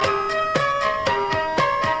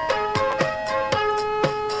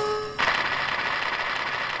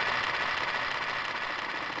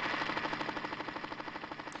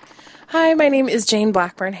Hi, my name is Jane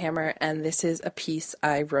Blackburn Hammer, and this is a piece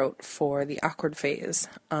I wrote for the awkward phase.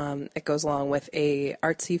 It goes along with a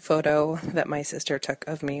artsy photo that my sister took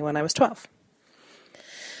of me when I was 12.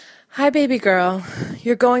 Hi, baby girl.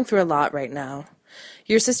 You're going through a lot right now.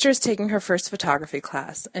 Your sister is taking her first photography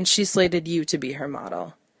class, and she slated you to be her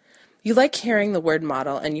model. You like hearing the word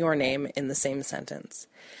model and your name in the same sentence.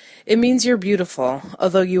 It means you're beautiful,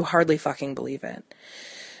 although you hardly fucking believe it.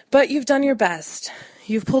 But you've done your best.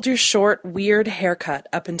 You've pulled your short, weird haircut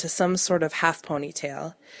up into some sort of half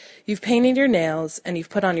ponytail. You've painted your nails, and you've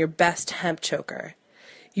put on your best hemp choker.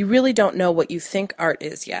 You really don't know what you think art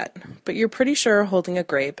is yet, but you're pretty sure holding a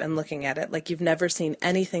grape and looking at it like you've never seen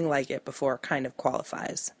anything like it before kind of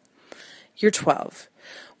qualifies. You're 12.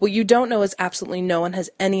 What you don't know is absolutely no one has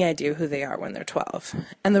any idea who they are when they're 12.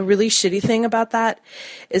 And the really shitty thing about that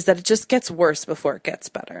is that it just gets worse before it gets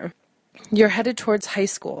better. You're headed towards high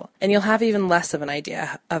school, and you'll have even less of an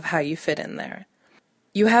idea of how you fit in there.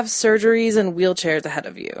 You have surgeries and wheelchairs ahead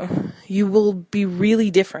of you. You will be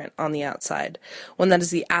really different on the outside, when that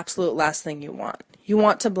is the absolute last thing you want. You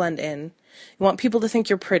want to blend in. You want people to think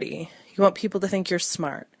you're pretty. You want people to think you're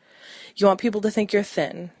smart. You want people to think you're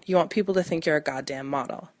thin. You want people to think you're a goddamn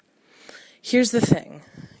model. Here's the thing.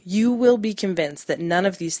 You will be convinced that none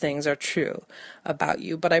of these things are true about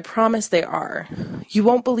you, but I promise they are. You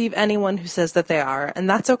won't believe anyone who says that they are, and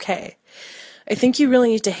that's okay. I think you really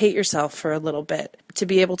need to hate yourself for a little bit to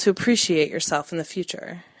be able to appreciate yourself in the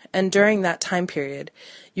future. And during that time period,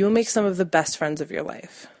 you will make some of the best friends of your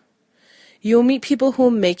life. You will meet people who will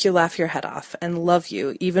make you laugh your head off and love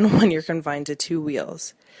you even when you're confined to two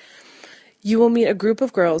wheels. You will meet a group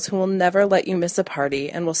of girls who will never let you miss a party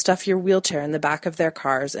and will stuff your wheelchair in the back of their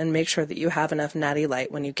cars and make sure that you have enough Natty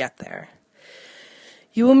Light when you get there.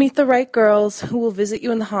 You will meet the right girls who will visit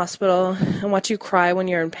you in the hospital and watch you cry when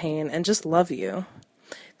you're in pain and just love you.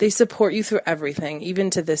 They support you through everything, even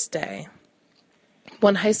to this day.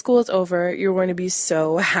 When high school is over, you're going to be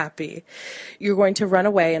so happy. You're going to run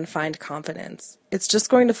away and find confidence. It's just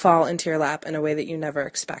going to fall into your lap in a way that you never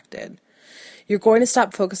expected. You're going to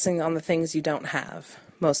stop focusing on the things you don't have,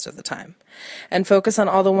 most of the time, and focus on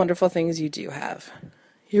all the wonderful things you do have.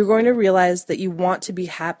 You're going to realize that you want to be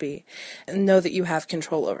happy and know that you have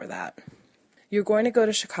control over that. You're going to go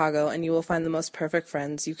to Chicago and you will find the most perfect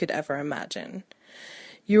friends you could ever imagine.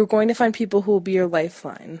 You're going to find people who will be your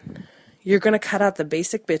lifeline. You're going to cut out the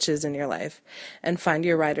basic bitches in your life and find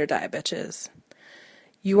your ride or die bitches.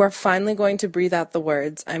 You are finally going to breathe out the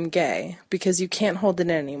words, "I'm gay," because you can't hold it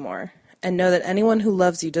in anymore. And know that anyone who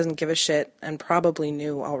loves you doesn't give a shit and probably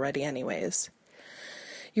knew already anyways.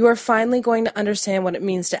 You are finally going to understand what it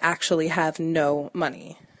means to actually have no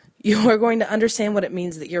money. You are going to understand what it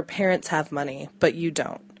means that your parents have money, but you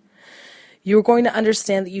don't. You are going to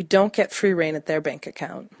understand that you don't get free rein at their bank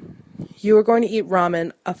account. You are going to eat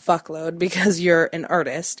ramen a fuckload because you're an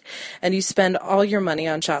artist, and you spend all your money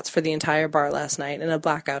on shots for the entire bar last night in a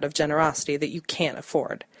blackout of generosity that you can't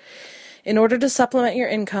afford. In order to supplement your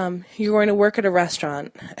income, you're going to work at a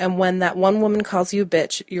restaurant, and when that one woman calls you a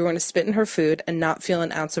bitch, you're going to spit in her food and not feel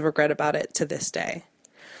an ounce of regret about it to this day.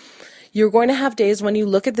 You're going to have days when you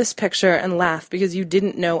look at this picture and laugh because you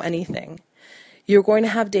didn't know anything. You're going to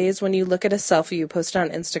have days when you look at a selfie you posted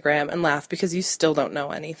on Instagram and laugh because you still don't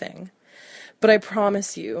know anything. But I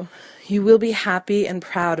promise you, you will be happy and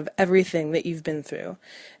proud of everything that you've been through,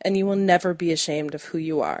 and you will never be ashamed of who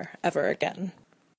you are ever again.